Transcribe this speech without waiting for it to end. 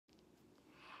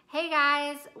Hey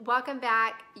guys, welcome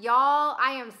back. Y'all,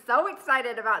 I am so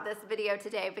excited about this video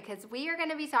today because we are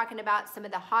gonna be talking about some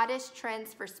of the hottest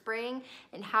trends for spring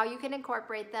and how you can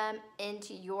incorporate them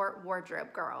into your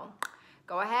wardrobe, girl.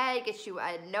 Go ahead, get you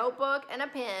a notebook and a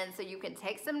pen so you can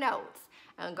take some notes.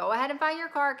 And go ahead and find your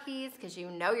car keys because you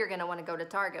know you're gonna wanna go to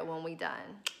Target when we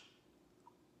done.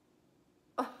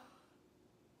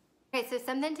 Okay, so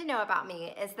something to know about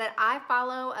me is that I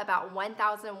follow about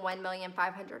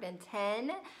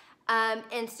 1,001,510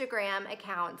 Instagram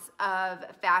accounts of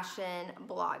fashion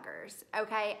bloggers.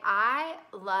 Okay, I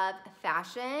love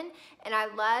fashion and I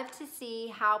love to see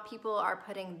how people are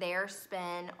putting their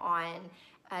spin on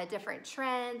different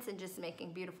trends and just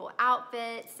making beautiful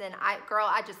outfits. And I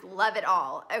just love it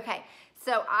all. Okay,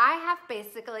 so I have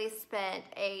basically spent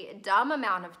a dumb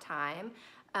amount of time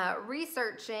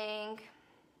researching,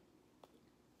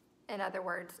 in other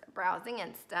words, browsing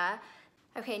Insta.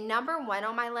 Okay, number one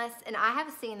on my list, and I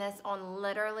have seen this on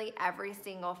literally every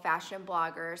single fashion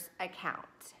blogger's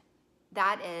account.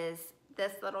 That is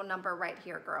this little number right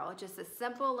here, girl. Just a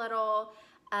simple little,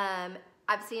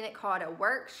 I've seen it called a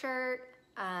work shirt,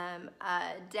 a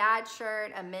dad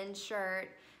shirt, a men's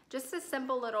shirt, just a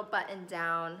simple little button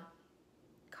down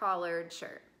collared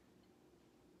shirt.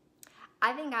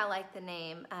 I think I like the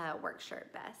name work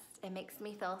shirt best. It makes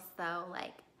me feel so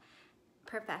like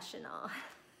professional.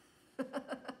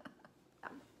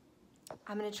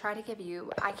 I'm gonna try to give you,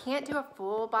 I can't do a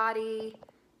full body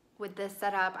with this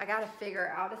setup. I gotta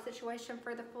figure out a situation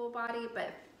for the full body, but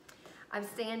I'm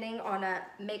standing on a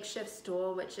makeshift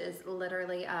stool, which is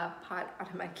literally a pot out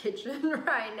of my kitchen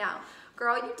right now.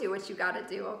 Girl, you do what you gotta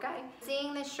do, okay?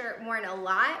 Seeing this shirt worn a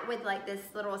lot with like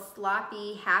this little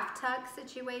sloppy half tuck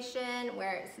situation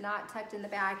where it's not tucked in the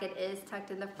back, it is tucked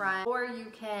in the front. Or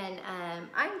you can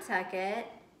untuck it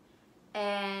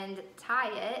and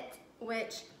tie it,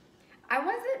 which I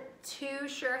wasn't too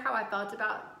sure how I felt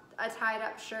about a tied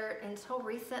up shirt until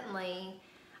recently.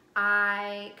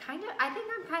 I think I'm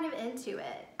kind of into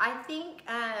it. I think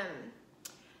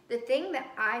the thing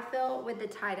that I feel with the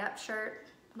tied up shirt,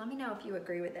 let me know if you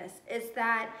agree with this, is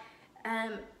that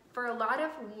for a lot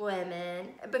of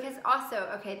women, because also,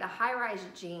 okay, the high-rise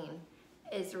jean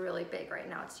is really big right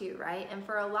now too, right? And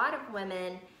for a lot of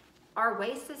women, our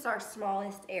waist is our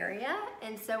smallest area,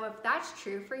 and so if that's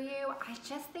true for you, I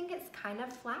just think it's kind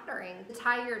of flattering to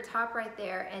tie your top right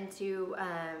there and to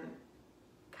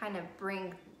kind of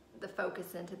bring the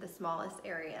focus into the smallest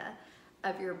area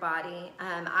of your body.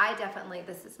 I definitely,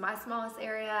 this is my smallest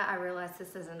area. I realize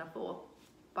this isn't a full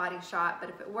body shot, but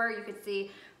if it were, you could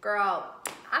see, girl,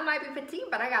 I might be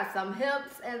petite, but I got some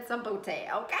hips and some booty,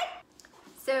 okay?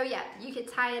 So yeah, you could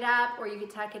tie it up or you could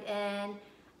tuck it in.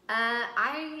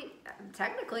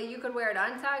 Technically you could wear it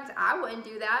untucked. I wouldn't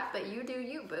do that, but you do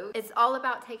you, boo. It's all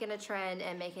about taking a trend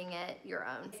and making it your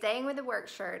own. Staying with the work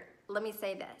shirt, let me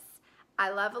say this. I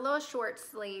love a little short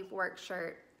sleeve work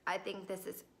shirt. I think this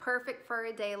is perfect for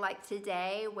a day like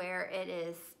today where it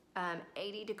is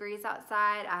 80 degrees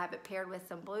outside. I have it paired with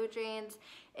some blue jeans.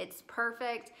 It's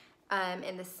perfect.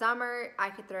 In the summer, I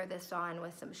could throw this on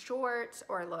with some shorts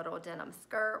or a little denim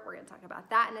skirt. We're gonna talk about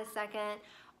that in a second.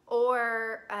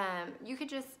 Or you could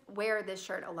just wear this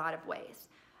shirt a lot of ways.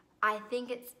 I think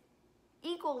it's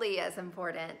equally as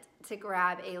important to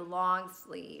grab a long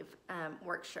sleeve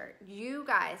work shirt. You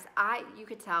guys, you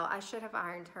could tell I should have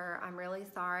ironed her. I'm really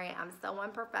sorry. I'm so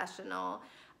unprofessional.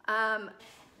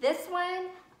 This one,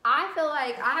 I feel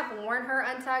like I have worn her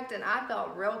untucked and I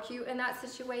felt real cute in that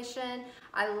situation.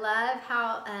 I love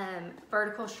how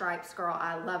vertical stripes, girl,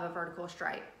 I love a vertical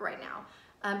stripe right now.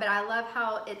 But I love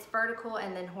how it's vertical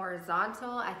and then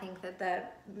horizontal. I think that the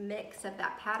mix of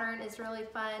that pattern is really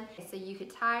fun. So you could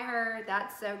tie her,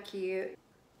 that's so cute.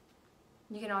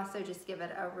 You can also just give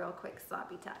it a real quick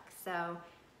sloppy tuck. So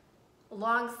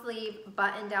long sleeve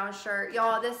button down shirt.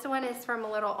 Y'all, this one is from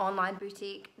a little online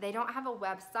boutique. They don't have a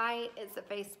website, it's a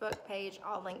Facebook page.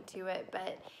 I'll link to it,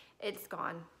 but it's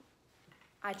gone.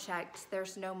 I checked,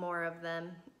 there's no more of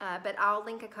them. But I'll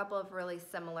link a couple of really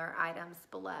similar items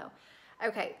below.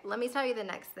 Okay, let me tell you the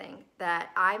next thing that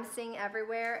I'm seeing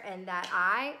everywhere and that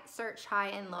I search high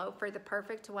and low for the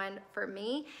perfect one for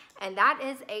me, and that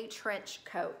is a trench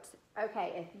coat.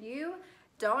 Okay, if you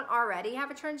don't already have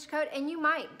a trench coat, and you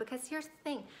might, because here's the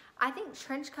thing, I think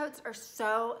trench coats are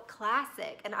so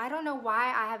classic, and I don't know why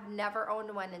I have never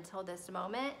owned one until this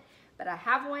moment, but I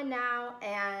have one now,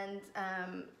 and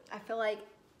I feel like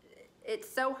it's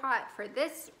so hot for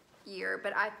this year,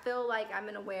 but I feel like I'm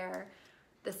gonna wear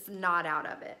the snot out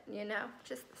of it, you know,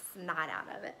 just the snot out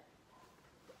of it.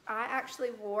 I actually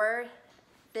wore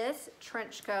this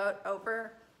trench coat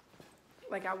over,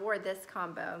 like I wore this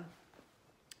combo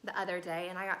the other day,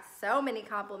 and I got so many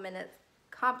compliments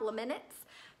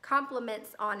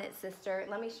on it, sister.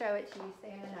 Let me show it to you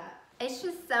standing up. It's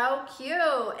just so cute.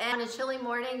 And on a chilly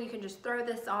morning, you can just throw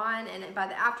this on, and by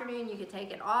the afternoon, you can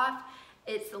take it off.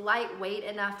 It's lightweight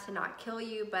enough to not kill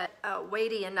you, but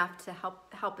weighty enough to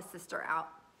help a sister out.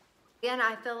 Again,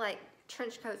 I feel like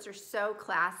trench coats are so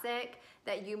classic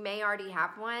that you may already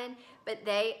have one, but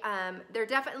they're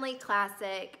definitely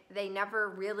classic. They never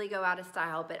really go out of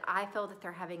style, but I feel that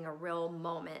they're having a real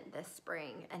moment this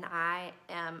spring, and I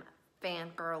am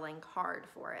fangirling hard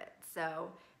for it.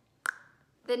 So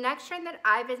the next trend that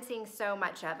I've been seeing so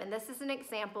much of, and this is an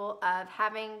example of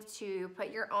having to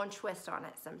put your own twist on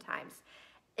it sometimes,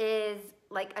 is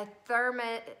like a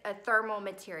thermal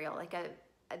material, like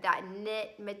that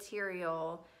knit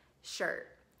material shirt.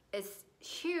 Is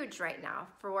huge right now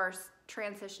for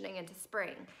transitioning into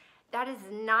spring. That is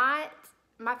not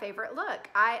my favorite look.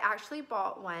 I actually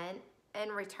bought one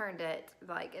and returned it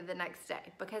like the next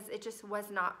day because it just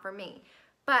was not for me.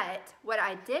 But what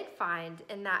I did find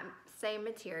in that same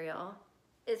material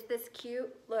is this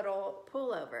cute little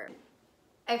pullover.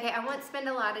 Okay, I won't spend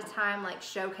a lot of time like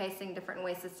showcasing different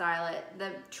ways to style it.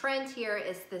 The trend here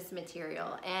is this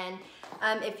material, and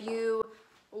if you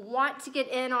want to get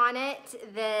in on it,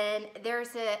 then there's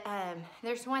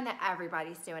one that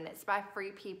everybody's doing. It's by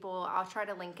Free People. I'll try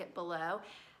to link it below.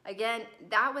 Again,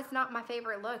 that was not my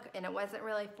favorite look, and it wasn't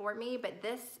really for me, but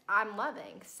this I'm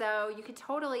loving. So you could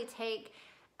totally take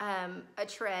a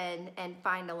trend and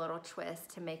find a little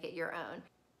twist to make it your own.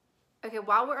 Okay,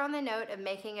 while we're on the note of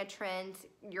making a trend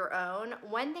your own,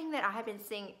 one thing that I have been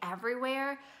seeing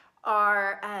everywhere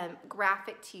are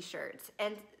graphic t-shirts,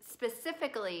 and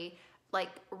specifically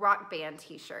like rock band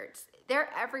t-shirts. They're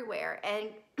everywhere, and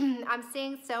I'm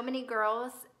seeing so many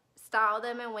girls style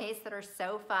them in ways that are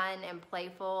so fun and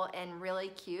playful and really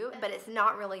cute, but it's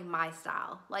not really my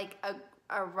style. Like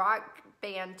a rock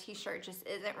band t-shirt just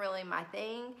isn't really my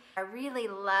thing. I really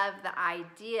love the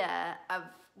idea of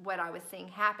what I was seeing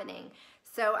happening.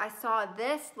 So I saw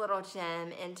this little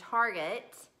gem in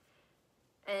Target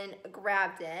and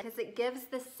grabbed it because it gives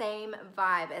the same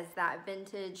vibe as that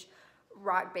vintage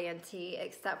rock band tee,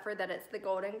 except for that it's the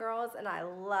Golden Girls, and I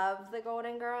love the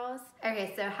Golden Girls.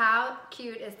 Okay, so how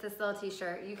cute is this little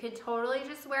t-shirt? You could totally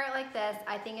just wear it like this.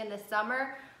 I think in the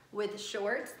summer with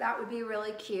shorts, that would be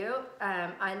really cute,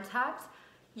 untucked.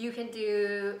 You can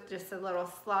do just a little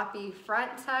sloppy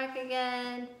front tuck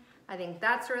again. I think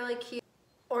that's really cute.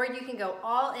 Or you can go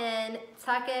all in,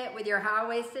 tuck it with your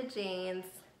high-waisted jeans,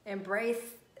 embrace,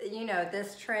 you know,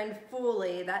 this trend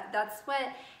fully. That's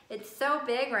what, it's so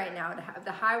big right now to have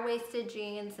the high-waisted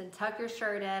jeans and tuck your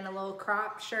shirt in. A little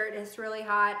crop shirt is really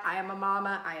hot. I am a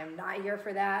mama, I am not here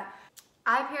for that.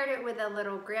 I paired it with a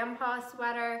little grandpa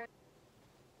sweater.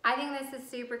 I think this is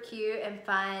super cute and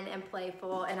fun and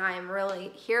playful, and I am really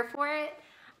here for it.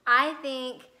 I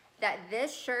think that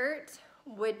this shirt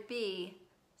would be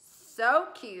so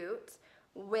cute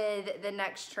with the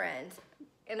next trend.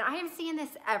 And I am seeing this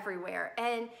everywhere.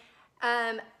 And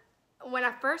when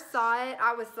I first saw it,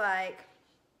 I was like,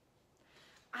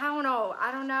 I don't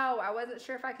know. I wasn't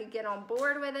sure if I could get on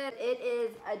board with it. It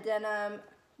is a denim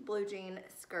blue jean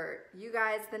skirt. You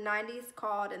guys, the 90s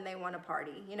called and they want to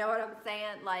party. You know what I'm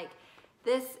saying? Like,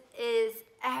 this is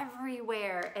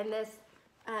everywhere. And this,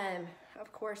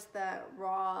 of course, the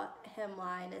raw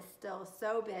hemline is still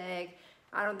so big.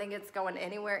 I don't think it's going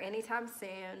anywhere anytime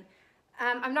soon.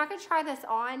 I'm not gonna try this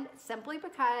on simply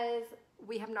because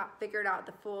we have not figured out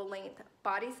the full length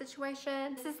body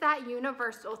situation. This is that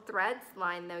Universal Threads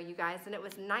line though, you guys, and it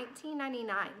was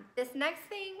 $19.99. This next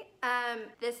thing,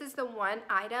 this is the one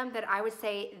item that I would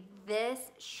say this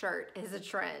shirt is a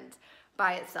trend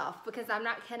by itself, because I'm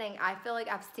not kidding. I feel like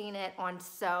I've seen it on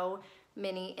so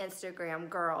many Instagram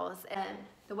girls, and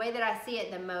the way that I see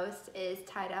it the most is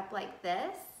tied up like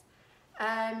this.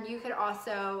 You could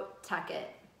also tuck it,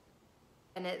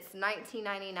 and it's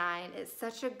 $19.99. It's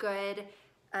such a good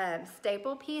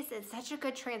staple piece and such a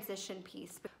good transition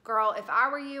piece. Girl, if I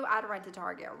were you, I'd run to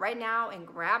Target right now and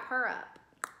grab her up.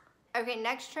 Okay,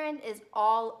 next trend is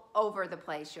all over the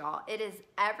place, y'all. It is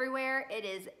everywhere. It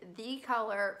is the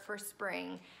color for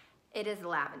spring. It is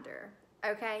lavender,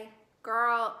 okay?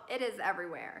 Girl, it is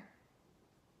everywhere.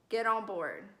 Get on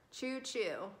board. Choo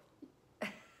choo.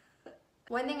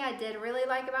 One thing I did really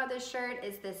like about this shirt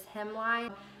is this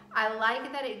hemline. I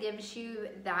like that it gives you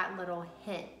that little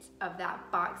hint of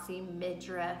that boxy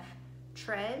midriff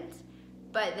trend,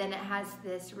 but then it has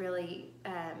this really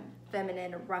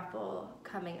feminine ruffle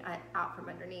coming out from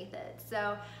underneath it.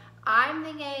 So I'm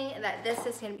thinking that this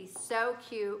is gonna be so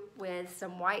cute with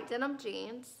some white denim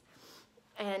jeans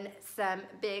and some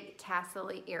big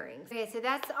tassel-y earrings. Okay, so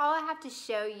that's all I have to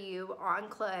show you on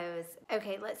clothes.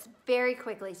 Okay, let's very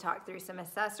quickly talk through some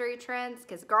accessory trends,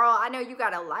 because girl, I know you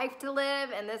got a life to live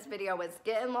and this video was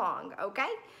getting long, okay?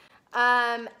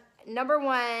 Number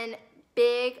one,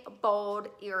 big, bold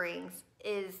earrings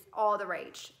is all the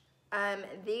rage.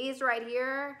 These right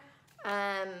here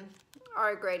are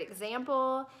a great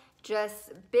example.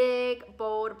 Just big,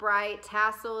 bold, bright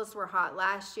tassels were hot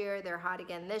last year. They're hot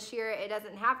again this year. It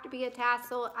doesn't have to be a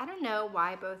tassel. I don't know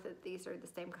why both of these are the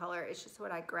same color. It's just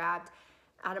what I grabbed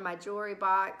out of my jewelry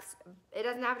box. It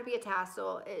doesn't have to be a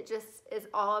tassel. It just is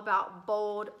all about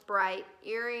bold, bright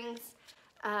earrings.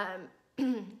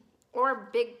 Or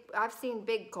big, I've seen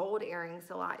big gold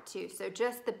earrings a lot too. So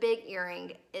just the big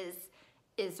earring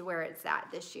is where it's at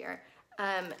this year.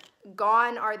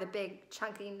 Gone are the big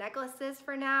chunky necklaces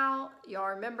for now. Y'all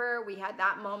remember we had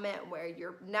that moment where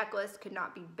your necklace could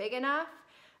not be big enough.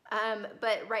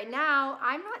 But right now,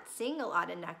 I'm not seeing a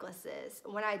lot of necklaces.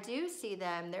 When I do see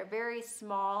them, they're very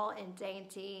small and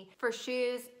dainty. For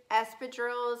shoes,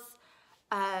 espadrilles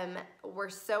were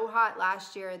so hot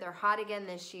last year. They're hot again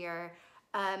this year.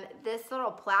 This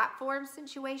little platform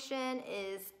situation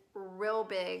is real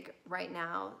big right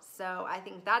now. So I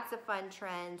think that's a fun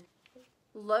trend.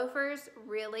 Loafers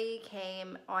really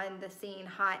came on the scene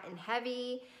hot and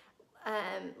heavy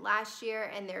last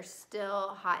year, and they're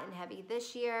still hot and heavy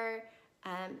this year.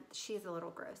 She's a little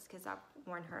gross because I've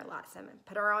worn her a lot, so I'm gonna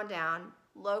put her on down.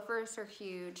 Loafers are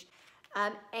huge,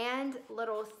 and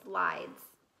little slides.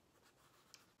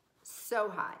 So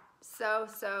hot,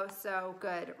 so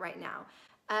good right now.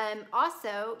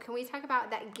 Also, can we talk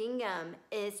about that gingham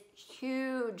is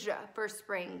huge for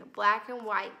spring, black and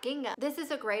white gingham. This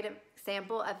is a great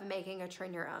example of making a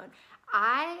trend your own.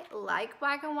 I like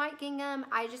black and white gingham.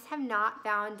 I just have not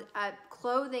found a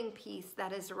clothing piece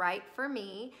that is right for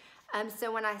me.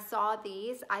 So when I saw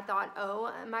these, I thought,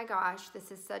 oh my gosh,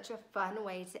 this is such a fun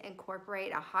way to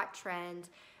incorporate a hot trend.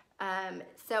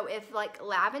 So if like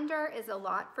lavender is a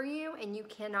lot for you and you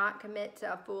cannot commit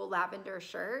to a full lavender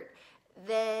shirt,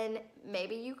 then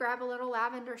maybe you grab a little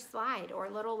lavender slide or a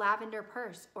little lavender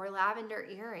purse or lavender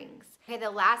earrings. Okay, the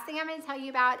last thing I'm going to tell you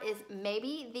about is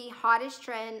maybe the hottest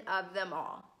trend of them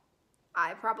all.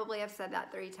 I probably have said that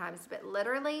 3 times, but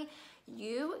literally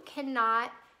you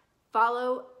cannot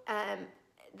follow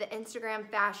the Instagram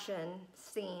fashion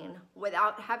scene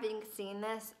without having seen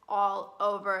this all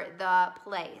over the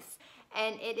place.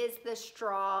 And it is the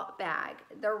straw bag.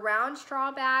 The round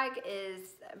straw bag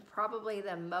is probably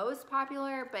the most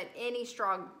popular, but any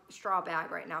straw bag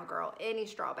right now, girl, any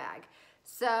straw bag.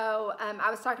 So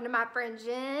I was talking to my friend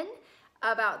Jen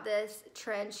about this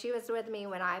trend. She was with me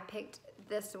when I picked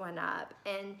this one up,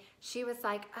 and she was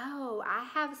like, oh, I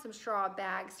have some straw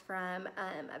bags from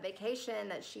a vacation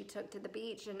that she took to the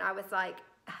beach. And I was like,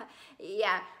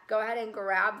 yeah, go ahead and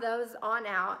grab those on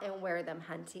out and wear them,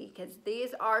 hunty, because these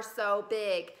are so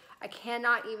big. I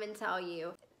cannot even tell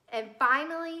you. And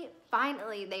finally,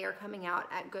 they are coming out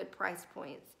at good price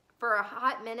points. For a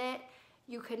hot minute,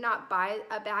 you could not buy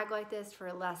a bag like this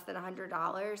for less than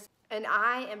 $100. And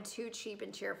I am too cheap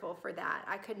and cheerful for that.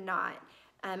 I could not.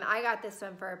 I got this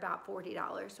one for about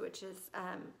 $40, which is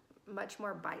much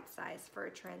more bite-sized for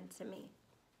a trend to me.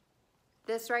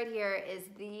 This right here is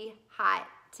the hot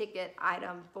ticket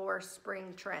item for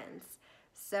spring trends.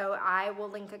 So I will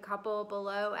link a couple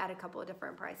below at a couple of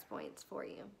different price points for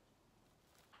you.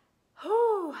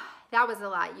 Whew, that was a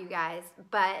lot, you guys,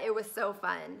 but it was so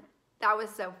fun. That was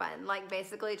so fun, like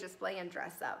basically just playing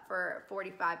dress up for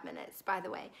 45 minutes. By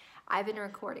the way, I've been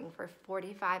recording for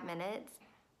 45 minutes.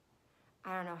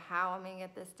 I don't know how I'm gonna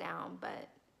get this down, but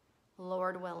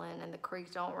Lord willing and the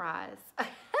creek don't rise.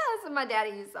 That's what my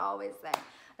daddy used to always say.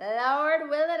 Lord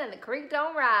willing and the creek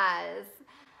don't rise.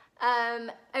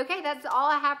 Okay, that's all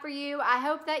I have for you. I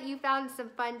hope that you found some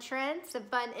fun trends, some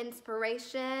fun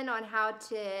inspiration on how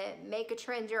to make a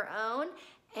trend your own.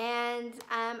 And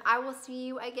I will see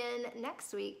you again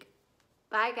next week.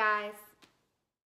 Bye, guys.